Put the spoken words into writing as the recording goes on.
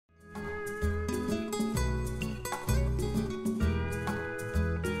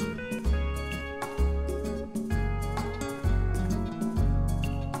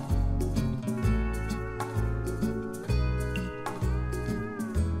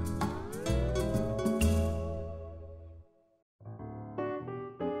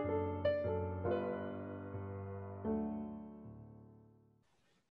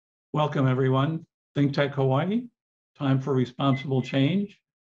Welcome, everyone. ThinkTech Hawaii, time for responsible change.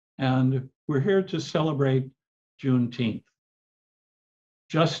 And we're here to celebrate Juneteenth.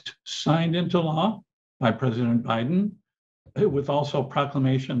 Just signed into law by President Biden, with also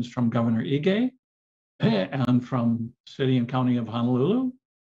proclamations from Governor Ige and from City and County of Honolulu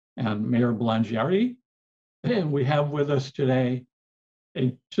and Mayor Blangiardi. And we have with us today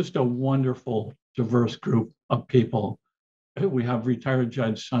just a wonderful, diverse group of people. We have retired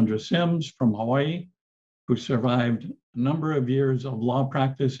Judge Sandra Simms from Hawaii, who survived a number of years of law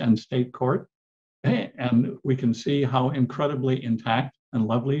practice and state court. And we can see how incredibly intact and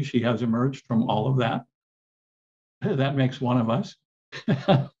lovely she has emerged from all of that. That makes one of us.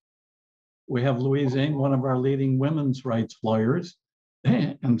 We have Louise K, one of our leading women's rights lawyers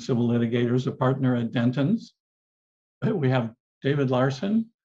and civil litigators, a partner at Denton's. We have David Larson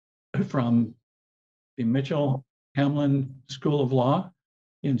from the Mitchell Hamlin School of Law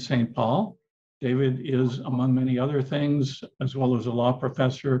in St. Paul. David is, among many other things, as well as a law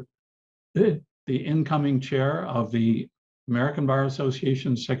professor, the incoming chair of the American Bar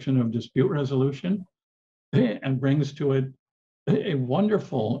Association section of dispute resolution, and brings to it a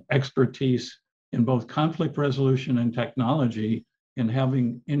wonderful expertise in both conflict resolution and technology in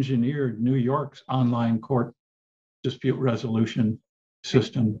having engineered New York's online court dispute resolution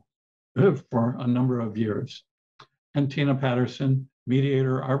system for a number of years. And Tina Patterson,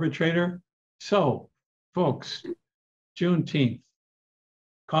 mediator arbitrator. So, folks, Juneteenth,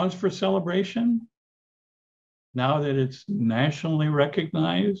 cause for celebration now that it's nationally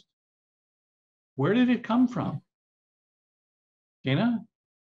recognized. Where did it come from? Tina?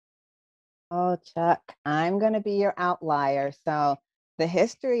 Oh, Chuck, I'm going to be your outlier. So the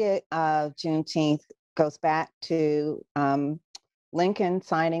history of Juneteenth goes back to Lincoln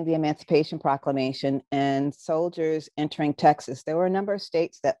signing the Emancipation Proclamation and soldiers entering Texas. There were a number of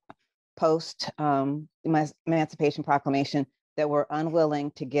states that post Emancipation Proclamation that were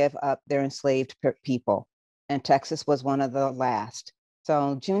unwilling to give up their enslaved people. And Texas was one of the last.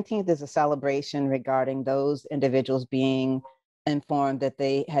 So Juneteenth is a celebration regarding those individuals being informed that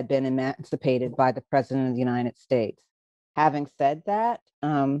they had been emancipated by the President of the United States. Having said that,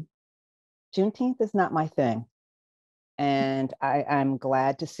 Juneteenth is not my thing. And I'm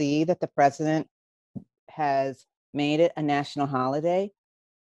glad to see that the president has made it a national holiday.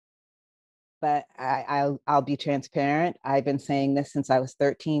 But I'll be transparent. I've been saying this since I was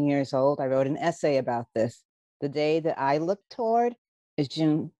 13 years old. I wrote an essay about this. The day that I look toward is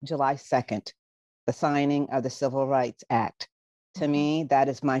July 2nd, the signing of the Civil Rights Act. To me, that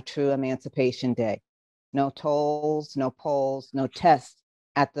is my true Emancipation Day. No tolls, no polls, no tests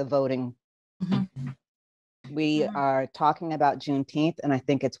at the voting. We are talking about Juneteenth, and I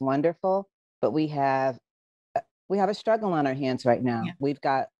think it's wonderful, but we have a struggle on our hands right now. Yeah. We've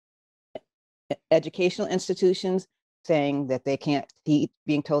got educational institutions saying that they can't teach,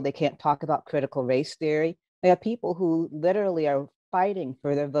 being told they can't talk about critical race theory. We have people who literally are fighting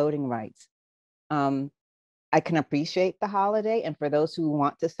for their voting rights. I can appreciate the holiday, and for those who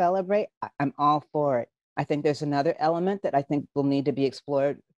want to celebrate, I'm all for it. I think there's another element that I think will need to be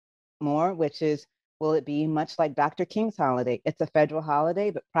explored more, which is, will it be much like Dr. King's holiday? It's a federal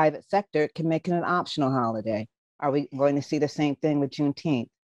holiday, but private sector can make it an optional holiday. Are we going to see the same thing with Juneteenth?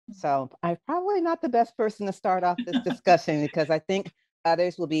 So I'm probably not the best person to start off this discussion because I think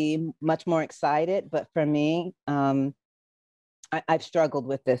others will be much more excited. But for me, I've struggled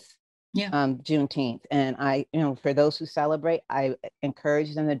with this Juneteenth. And for those who celebrate, I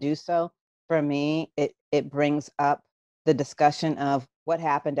encourage them to do so. For me, it brings up the discussion of what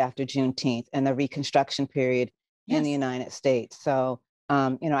happened after Juneteenth and the Reconstruction period in the United States. So,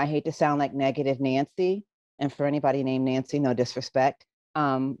 I hate to sound like negative Nancy, and for anybody named Nancy, no disrespect,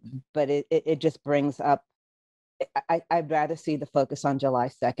 but it just brings up, I'd rather see the focus on July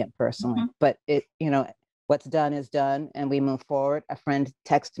 2nd personally, but what's done is done and we move forward. A friend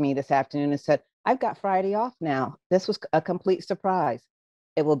texted me this afternoon and said, I've got Friday off now. This was a complete surprise.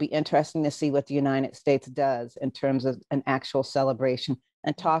 It will be interesting to see what the United States does in terms of an actual celebration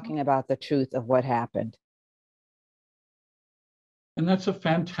and talking about the truth of what happened. And that's a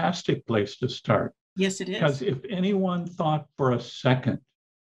fantastic place to start. Yes, it is. Because if anyone thought for a second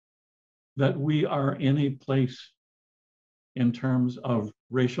that we are in a place in terms of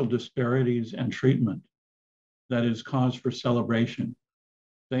racial disparities and treatment that is cause for celebration,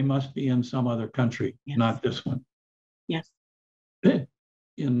 they must be in some other country, not this one. Yes.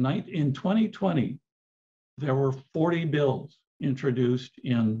 In 2020, there were 40 bills introduced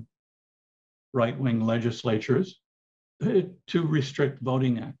in right-wing legislatures to restrict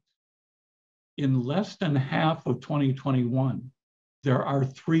voting acts. In less than half of 2021, There are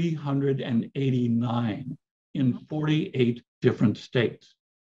 389 in 48 different states.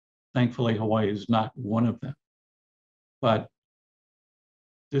 Thankfully, Hawaii is not one of them. But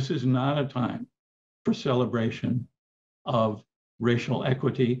this is not a time for celebration of racial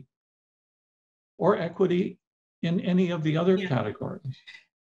equity or equity in any of the other categories.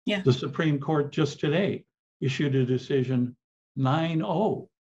 Yeah. The Supreme Court just today issued a decision 9-0.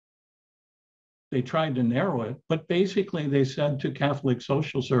 They tried to narrow it, but basically they said to Catholic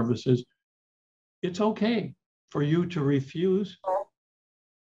social services, it's okay for you to refuse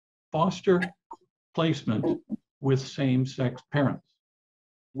foster placement with same-sex parents.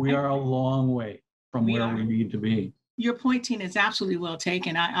 We are a long way from where we need to be. Your point, Tina, is absolutely well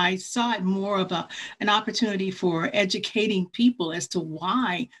taken. I saw it more of an opportunity for educating people as to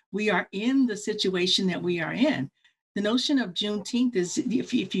why we are in the situation that we are in. The notion of Juneteenth is,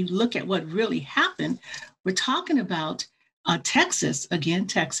 if you look at what really happened, we're talking about Texas,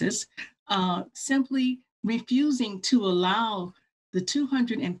 simply refusing to allow the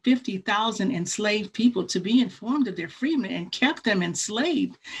 250,000 enslaved people to be informed of their freedom and kept them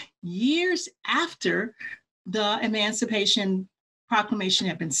enslaved years after the Emancipation Proclamation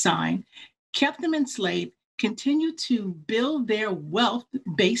had been signed, kept them enslaved, continued to build their wealth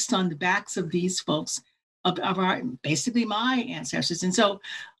based on the backs of these folks, of our, basically my ancestors. And so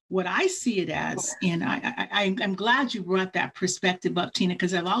what I see it as, and I'm glad you brought that perspective up, Tina,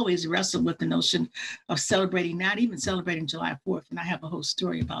 because I've always wrestled with the notion of celebrating, not even celebrating July 4th. And I have a whole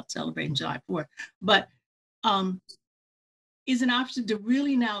story about celebrating July 4th. But is an option to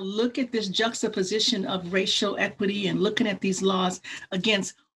really now look at this juxtaposition of racial equity and looking at these laws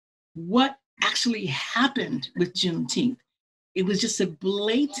against what actually happened with Juneteenth. It was just a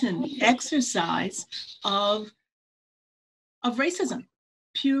blatant exercise of racism,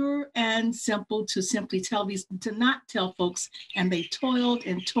 pure and simple, to simply to not tell folks, and they toiled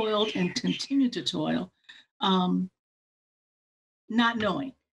and toiled and continued to toil, not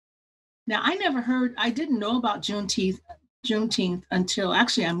knowing. Now, I didn't know about Juneteenth until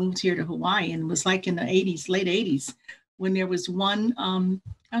actually I moved here to Hawaii, and it was like in the 80s, late 80s, when there was one,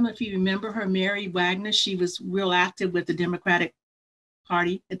 I don't know if you remember her, Mary Wagner. She was real active with the Democratic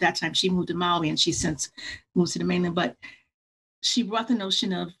Party at that time. She moved to Maui and she since moved to the mainland, but she brought the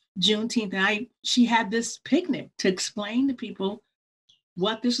notion of Juneteenth, and she had this picnic to explain to people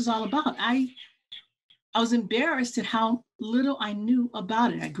what this was all about. I was embarrassed at how little I knew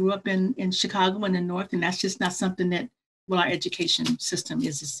about it. I grew up in Chicago in the North, and that's just not something that, well, our education system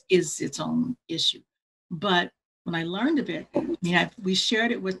is its own issue. But when I learned of it, we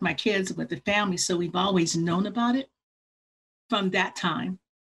shared it with my kids, with the family, so we've always known about it from that time.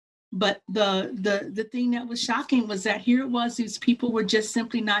 But the thing that was shocking was that here it was, these people were just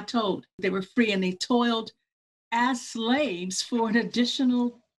simply not told. They were free, and they toiled as slaves for an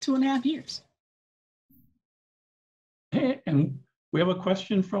additional 2.5 years. And we have a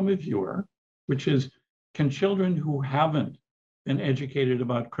question from a viewer, which is, can children who haven't been educated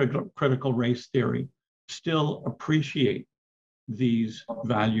about critical race theory still appreciate these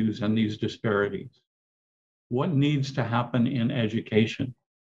values and these disparities? What needs to happen in education?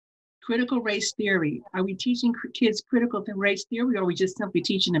 Critical race theory. Are we teaching kids critical race theory, or are we just simply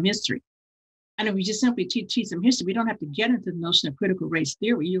teaching them history? And if we just simply teach them history, we don't have to get into the notion of critical race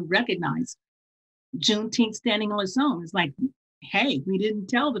theory. You recognize Juneteenth standing on its own. It's like, hey, we didn't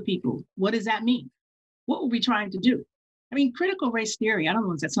tell the people. What does that mean? What were we trying to do? I mean, critical race theory, I don't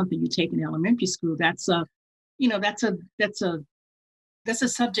know if that's something you take in elementary school. That's a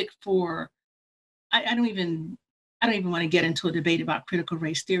subject for, I don't even want to get into a debate about critical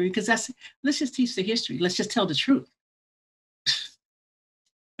race theory, because let's just teach the history. Let's just tell the truth.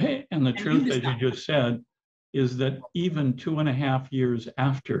 And the truth, as you just said, is that even 2.5 years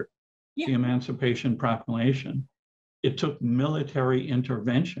after the Emancipation Proclamation, it took military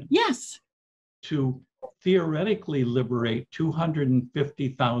intervention to theoretically liberate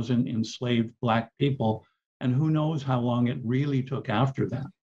 250,000 enslaved Black people. And who knows how long it really took after that.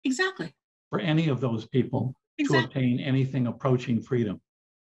 Exactly. For any of those people to obtain anything approaching freedom.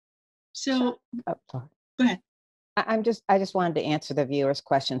 So, sorry. Go ahead. I just wanted to answer the viewer's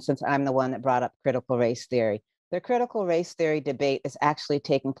question, since I'm the one that brought up critical race theory. The critical race theory debate is actually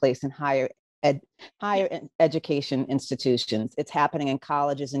taking place in higher education institutions. It's happening in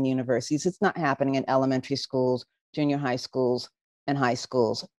colleges and universities. It's not happening in elementary schools, junior high schools, and high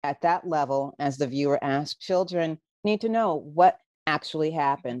schools. At that level, as the viewer asked, children need to know what actually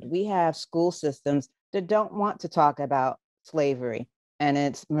happened. We have school systems that don't want to talk about slavery, and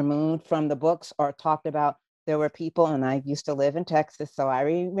it's removed from the books or talked about. There were people, and I used to live in Texas, so I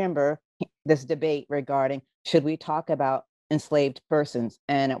remember this debate regarding, should we talk about enslaved persons.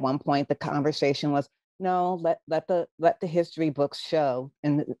 And at one point, the conversation was, no, let the history books show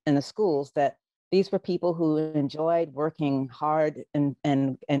in the schools that these were people who enjoyed working hard and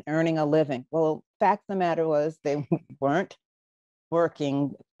earning a living. Well, fact of the matter was they weren't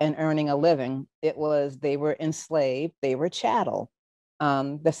working and earning a living. It was they were enslaved, they were chattel.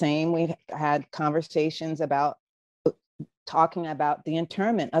 The same, we've had conversations about talking about the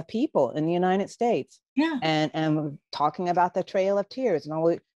internment of people in the United States. Yeah. And talking about the Trail of Tears and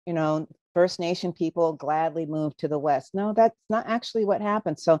all, you know, First Nation people gladly moved to the West. No, that's not actually what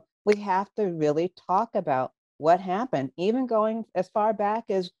happened. So we have to really talk about what happened, even going as far back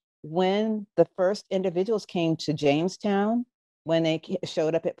as when the first individuals came to Jamestown, when they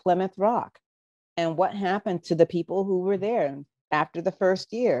showed up at Plymouth Rock, and what happened to the people who were there after the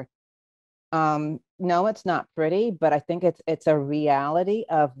first year. No, it's not pretty, but I think it's a reality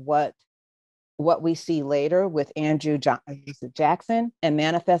of what we see later with Andrew Jackson and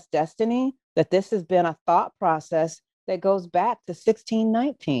Manifest Destiny, that this has been a thought process that goes back to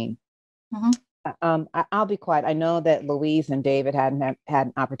 1619. Mm-hmm. I'll be quiet. I know that Louise and David hadn't had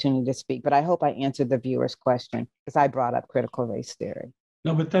an opportunity to speak, but I hope I answered the viewer's question because I brought up critical race theory.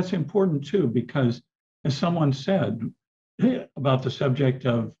 No, but that's important too, because as someone said about the subject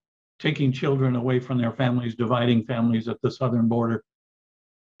of taking children away from their families, dividing families at the southern border,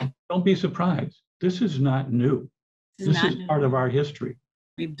 don't be surprised. This is not new. This is part of our history.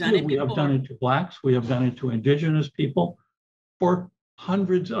 We've done it before. We have done it to Blacks. We have done it to Indigenous people for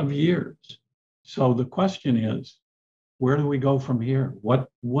hundreds of years. So the question is, where do we go from here? What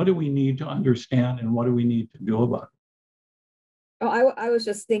do we need to understand and what do we need to do about it? Oh, I was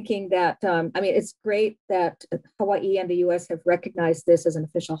just thinking that, I mean, it's great that Hawaii and the US have recognized this as an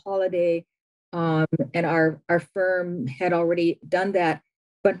official holiday. And our firm had already done that.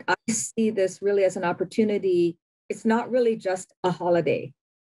 But I see this really as an opportunity. It's not really just a holiday.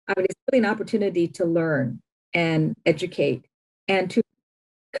 I mean, it's really an opportunity to learn and educate and to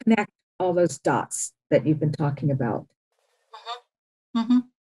connect all those dots that you've been talking about. Mm-hmm.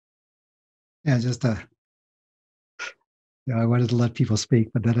 Yeah, just I wanted to let people speak,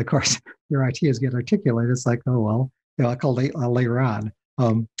 but then of course your ideas get articulated. It's like, oh well, I'll call later on.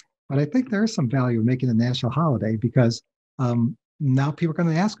 But I think there is some value in making a national holiday because now people are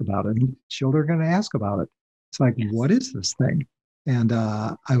going to ask about it, and children are going to ask about it. It's like, yes. What is this thing? And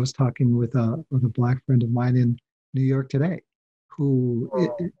I was talking with a Black friend of mine in New York today, who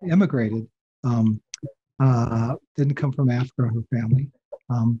immigrated, didn't come from Africa, her family,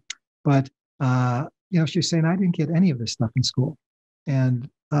 but she's saying, I didn't get any of this stuff in school, and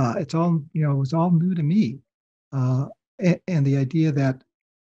it's all, it was all new to me, and the idea that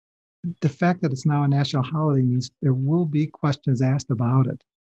the fact that it's now a national holiday means there will be questions asked about it.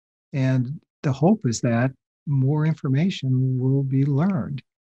 And the hope is that more information will be learned.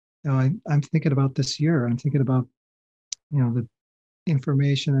 I'm thinking about this year. I'm thinking about, the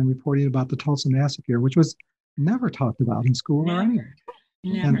information and reporting about the Tulsa Massacre, which was never talked about in school or anywhere.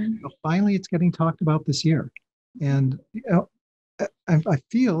 Never. And finally, it's getting talked about this year. And I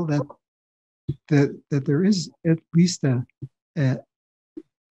feel that there is at least a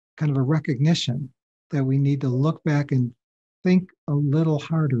kind of a recognition that we need to look back and think a little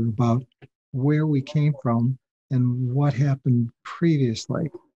harder about where we came from and what happened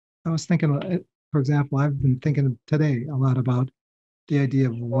previously. I was thinking, for example, I've been thinking today a lot about the idea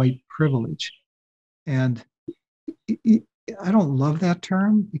of white privilege. And I don't love that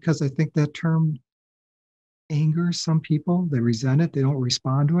term because I think that term angers some people. They resent it. They don't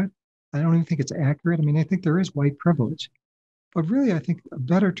respond to it. I don't even think it's accurate. I mean, I think there is white privilege. But really, I think a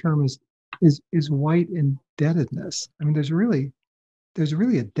better term is white indebtedness. I mean, there's really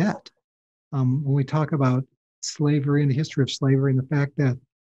a debt when we talk about slavery and the history of slavery and the fact that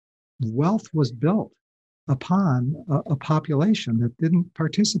wealth was built upon a population that didn't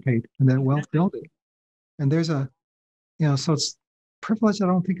participate in that wealth building. And there's so it's privilege. I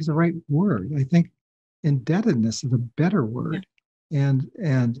don't think is the right word. I think indebtedness is a better word. And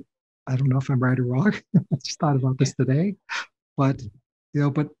I don't know if I'm right or wrong. I just thought about this today. But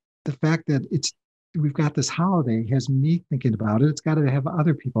but the fact that we've got this holiday has me thinking about it. It's got to have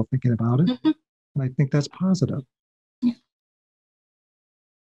other people thinking about it, and I think that's positive.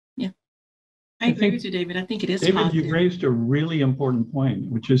 Yeah, I agree with you, David. I think it is David, positive. you've raised a really important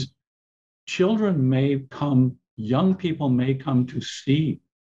point, which is young people may come to see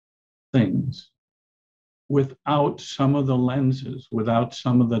things without some of the lenses, without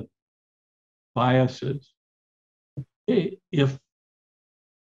some of the biases. If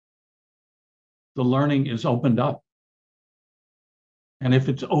the learning is opened up, and if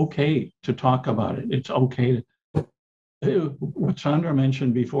it's okay to talk about it, it's okay what Sandra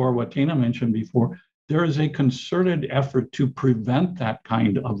mentioned before, what Tina mentioned before, there is a concerted effort to prevent that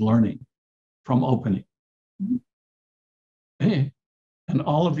kind of learning from opening. And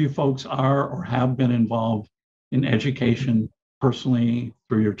all of you folks are or have been involved in education personally,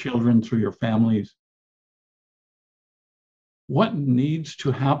 through your children, through your families. What needs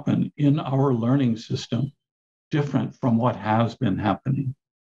to happen in our learning system different from what has been happening?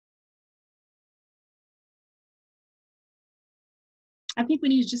 I think we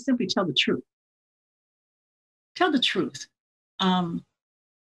need to just simply tell the truth. Tell the truth.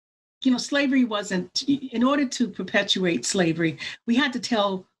 Slavery wasn't, in order to perpetuate slavery, we had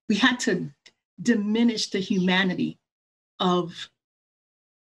to diminish the humanity of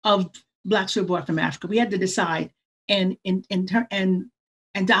Blacks who were brought from Africa. We had to decide and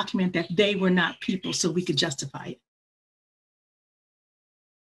document that they were not people so we could justify it.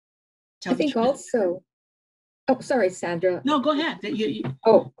 I think also, oh, sorry, Sandra. No, go ahead.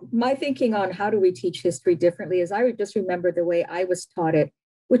 Oh, my thinking on how do we teach history differently is I just remember the way I was taught it,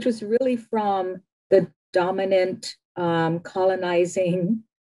 which was really from the dominant colonizing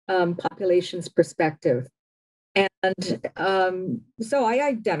population's perspective. And so I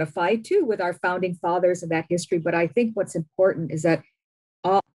identify too with our founding fathers and that history. But I think what's important is that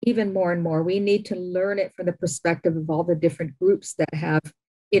even more and more, we need to learn it from the perspective of all the different groups that have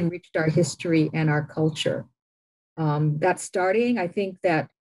enriched our history and our culture. That's starting. I think that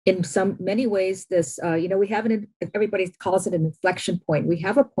in many ways, this, we have everybody calls it an inflection point. We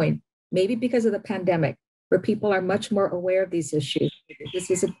have a point, maybe because of the pandemic, where people are much more aware of these issues.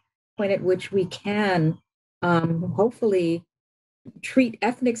 This is a point at which we can hopefully treat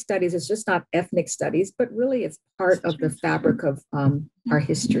ethnic studies as just not ethnic studies, but really it's part of the fabric of our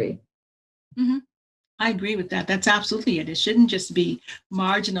history. Mm-hmm. I agree with that. That's absolutely it. It shouldn't just be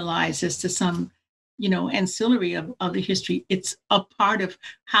marginalized as to some, ancillary of the history. It's a part of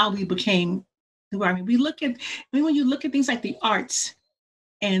how we became who we are. When you look at things like the arts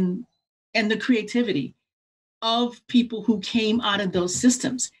and the creativity of people who came out of those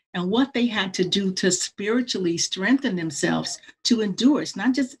systems and what they had to do to spiritually strengthen themselves to endure. It's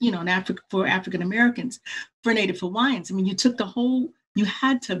not just, in Africa for African Americans, for Native Hawaiians. You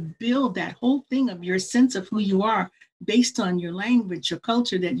had to build that whole thing of your sense of who you are based on your language, your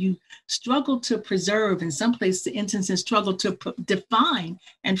culture that you struggle to preserve. In some places, the instances struggle to define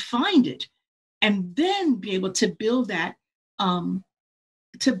and find it, and then be able to build that up.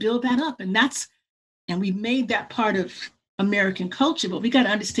 And we made that part of American culture, but we got to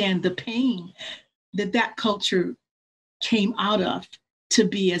understand the pain that culture came out of to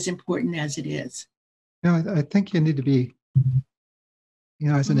be as important as it is. I think you need to be,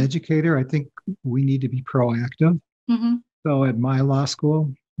 as an educator, I think we need to be proactive. Mm-hmm. So at my law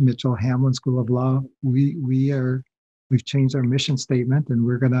school, Mitchell Hamlin School of Law, we've changed our mission statement, and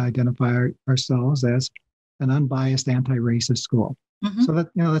we're going to identify ourselves as an unbiased anti-racist school. Mm-hmm. So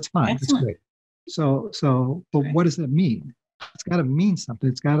that's fine. Excellent. That's great. But what does that mean? It's got to mean something.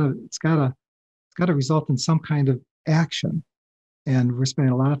 It's got to result in some kind of action. And we're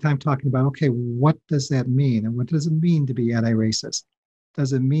spending a lot of time talking about, okay, what does that mean? And what does it mean to be anti-racist?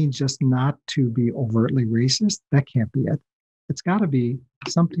 Does it mean just not to be overtly racist? That can't be it. It's got to be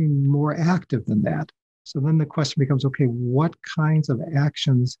something more active than that. So then the question becomes, okay, what kinds of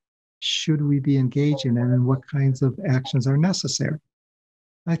actions should we be engaging in, and what kinds of actions are necessary?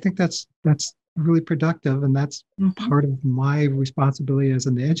 I think that's really productive, and that's part of my responsibility as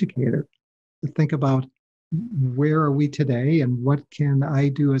an educator, to think about where are we today and what can I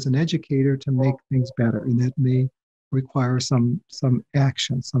do as an educator to make things better. And that may require some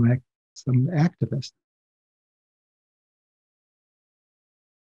action, some activists.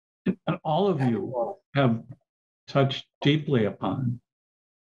 And all of you have touched deeply upon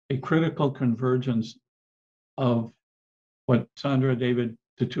a critical convergence of what Sandra, David,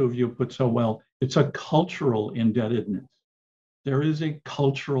 the two of you put so well. It's a cultural indebtedness. There is a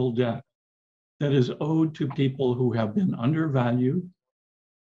cultural debt that is owed to people who have been undervalued,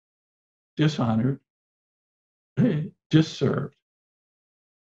 dishonored, disserved.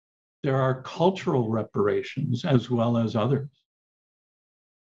 There are cultural reparations as well as others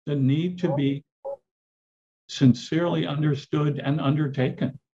that need to be sincerely understood and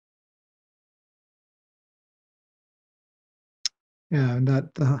undertaken. Yeah, and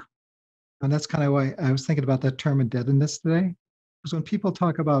that's kind of why I was thinking about that term indebtedness today. Because when people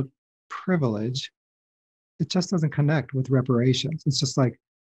talk about privilege, it just doesn't connect with reparations. It's just like,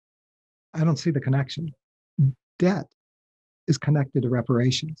 I don't see the connection. Debt is connected to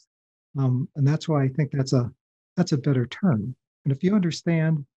reparations. And that's why I think that's a better term. And if you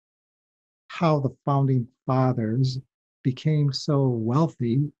understand how the founding fathers became so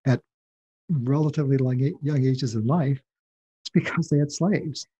wealthy at relatively young ages in life, it's because they had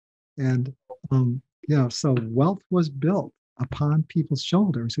slaves. And, so wealth was built upon people's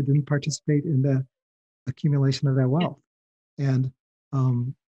shoulders who didn't participate in the accumulation of that wealth. And,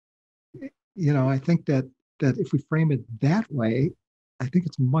 I think that if we frame it that way, I think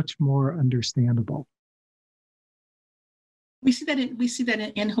it's much more understandable. We see that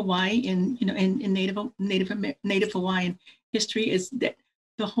in Hawaii, in Native Hawaiian history, is that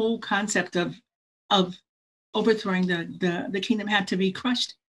the whole concept of overthrowing the kingdom had to be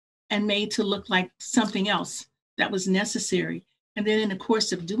crushed and made to look like something else that was necessary. And then in the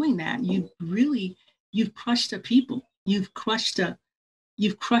course of doing that, you've crushed a people, you've crushed a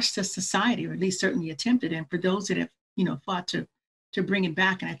society, or at least certainly attempted. And for those that have fought to bring it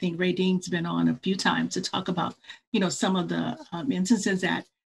back, and I think Ray Dean's been on a few times to talk about some of the instances that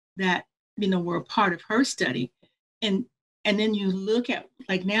were a part of her study, and then you look at,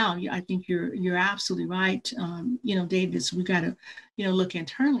 like, now, I think you're absolutely right, David, we got to look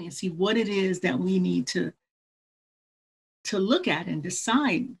internally and see what it is that we need to look at and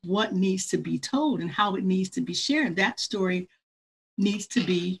decide what needs to be told and how it needs to be shared. That story needs to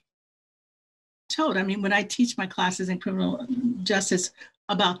be told. I mean, when I teach my classes in criminal justice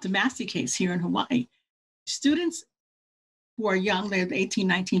about the Massey case here in Hawaii, students who are young, they're 18,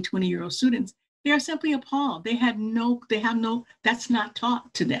 19, 20-year-old students, they are simply appalled. That's not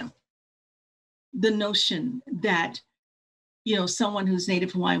taught to them. The notion that, someone who's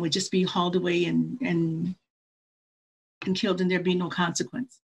Native Hawaiian would just be hauled away and killed and there be no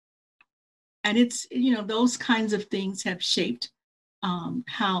consequence. And it's, those kinds of things have shaped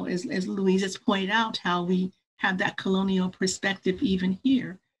how, as Louise has pointed out, how we have that colonial perspective even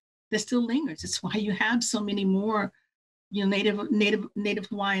here that still lingers. It's why you have so many more, Native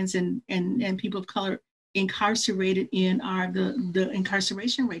Hawaiians and people of color incarcerated in the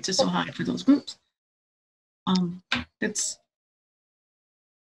incarceration rates are so high for those groups. That's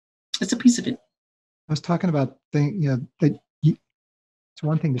a piece of it. I was talking about that it's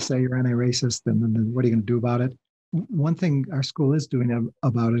one thing to say you're anti-racist, and then what are you going to do about it? One thing our school is doing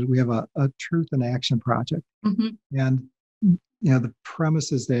about it, we have a truth and action project. Mm-hmm. And, the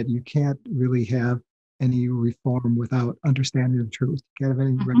premise is that you can't really have any reform without understanding the truth. You can't have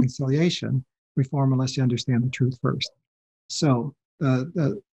any reconciliation reform unless you understand the truth first. So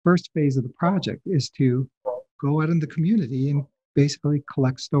the first phase of the project is to go out in the community and basically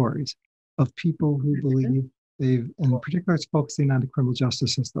collect stories of people who believe in particular, it's focusing on the criminal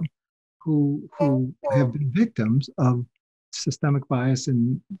justice system, who have been victims of systemic bias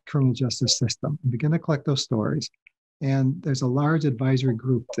in the criminal justice system, and begin to collect those stories. And there's a large advisory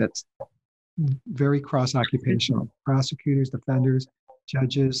group that's very cross-occupational: prosecutors, defenders,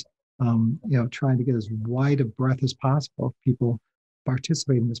 judges, trying to get as wide a breadth as possible of people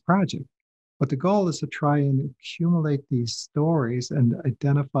participate in this project. But the goal is to try and accumulate these stories and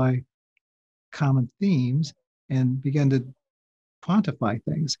identify common themes and begin to quantify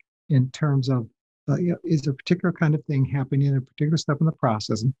things in terms of, is a particular kind of thing happening in a particular step in the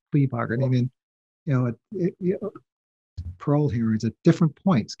process, and plea bargaining, and parole hearings at different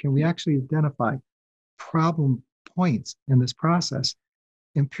points. Can we actually identify problem points in this process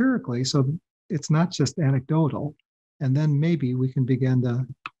empirically, so it's not just anecdotal, and then maybe we can begin to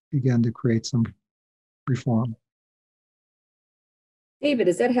create some reform. David,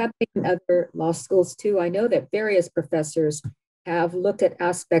 is that happening in other law schools too? I know that various professors have looked at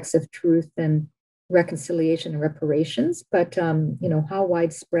aspects of truth and reconciliation and reparations, but how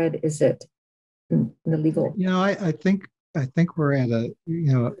widespread is it in the legal? I think we're at at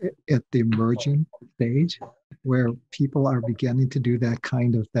the emerging stage where people are beginning to do that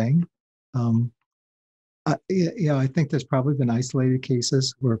kind of thing. I think there's probably been isolated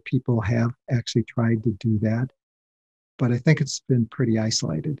cases where people have actually tried to do that, but I think it's been pretty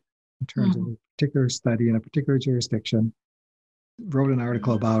isolated in terms of a particular study in a particular jurisdiction, wrote an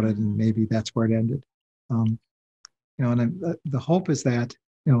article about it, and maybe that's where it ended. And the hope is that,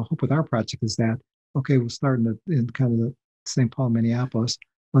 hope with our project is that, okay, we'll start in kind of the St. Paul, Minneapolis.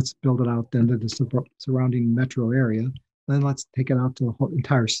 Let's build it out then to the surrounding metro area. Then let's take it out to the whole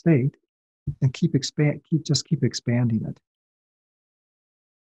entire state and keep expanding it.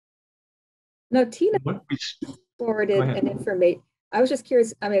 Now, Tina forwarded an information. I was just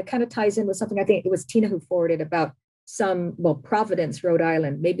curious. I mean, it kind of ties in with something I think it was Tina who forwarded about Providence, Rhode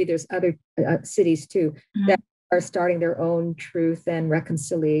Island. Maybe there's other cities too that are starting their own truth and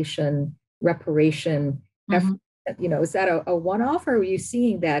reconciliation, reparation effort. Is that a one-off, or are you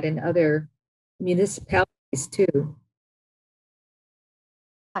seeing that in other municipalities too?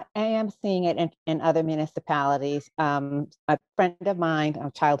 I am seeing it in other municipalities. A friend of mine,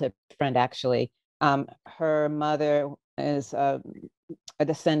 a childhood friend actually, her mother is a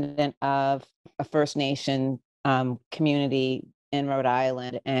descendant of a First Nation community in Rhode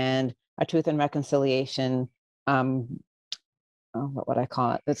Island, and a Truth and Reconciliation, what would I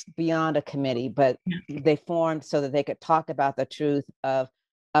call it? It's beyond a committee, but they formed so that they could talk about the truth of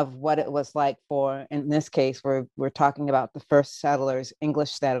what it was like for, in this case, we're talking about the first settlers,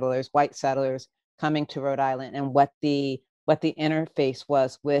 English settlers, white settlers coming to Rhode Island, and what the interface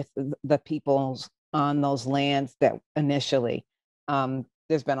was with the peoples on those lands that initially.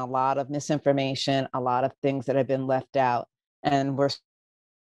 There's been a lot of misinformation, a lot of things that have been left out, and we're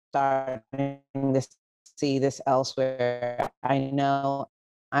starting to see this elsewhere. I know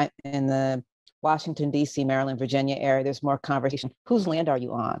in the Washington, D.C., Maryland, Virginia area, there's more conversation. Whose land are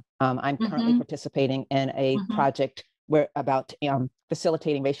you on? I'm currently participating in a project where about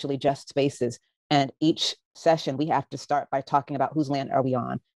facilitating racially just spaces. And each session, we have to start by talking about whose land are we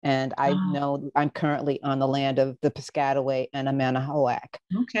on. And I know I'm currently on the land of the Piscataway and Amanahoac.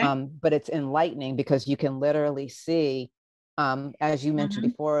 Okay. But it's enlightening because you can literally see, as you mentioned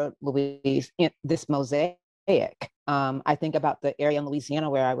before, Louise, this mosaic. I think about the area in Louisiana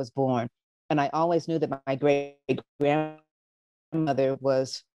where I was born. And I always knew that my great grandmother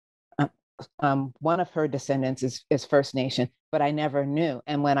was one of her descendants is First Nation, but I never knew.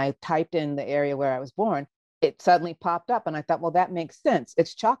 And when I typed in the area where I was born, it suddenly popped up, and I thought, well, that makes sense.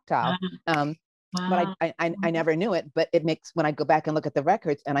 It's Choctaw. But I never knew it. But it makes, when I go back and look at the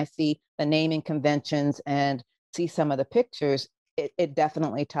records and I see the naming conventions and see some of the pictures, it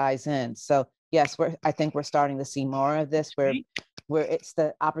definitely ties in. So yes, I think we're starting to see more of this where it's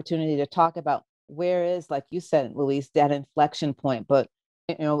the opportunity to talk about where is, like you said, Louise, that inflection point. But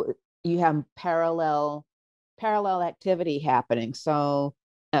you have parallel activity happening. So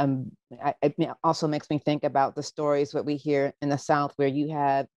it also makes me think about the stories that we hear in the South where you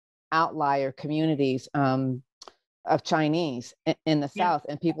have outlier communities of Chinese in the South,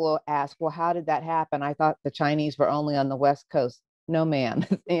 and people will ask, well, how did that happen? I thought the Chinese were only on the West Coast. No, ma'am.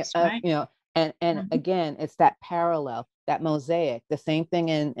 And again, it's that parallel, that mosaic. The same thing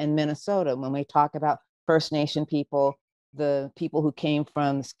in Minnesota when we talk about First Nation people, the people who came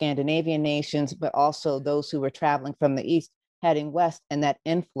from Scandinavian nations, but also those who were traveling from the East heading west, and that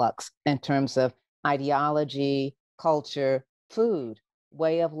influx in terms of ideology, culture, food,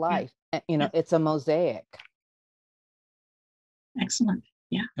 way of life. It's a mosaic. Excellent.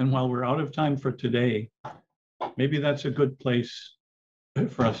 Yeah. And while we're out of time for today, maybe that's a good place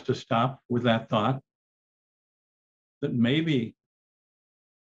for us to stop with that thought, that maybe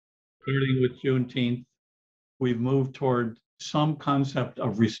starting with Juneteenth, we've moved toward some concept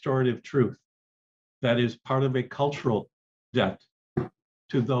of restorative truth that is part of a cultural debt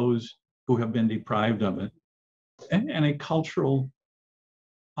to those who have been deprived of it, and a cultural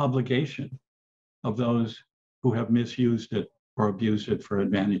obligation of those who have misused it or abused it for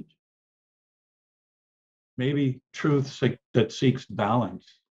advantage. Maybe truth that seeks balance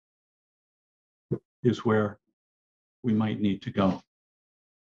is where we might need to go.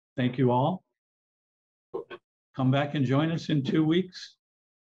 Thank you all. Come back and join us in 2 weeks.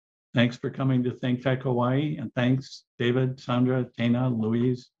 Thanks for coming to ThinkTech Hawaii, and thanks, David, Sandra, Tina,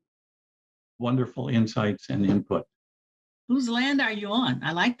 Louise. Wonderful insights and input. Whose land are you on?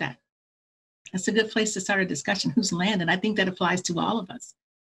 I like that. That's a good place to start a discussion. Whose land? And I think that applies to all of us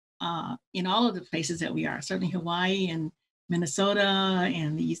in all of the places that we are, certainly Hawaii and Minnesota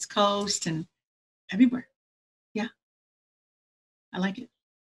and the East Coast and everywhere. Yeah, I like it.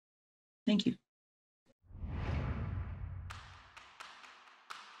 Thank you.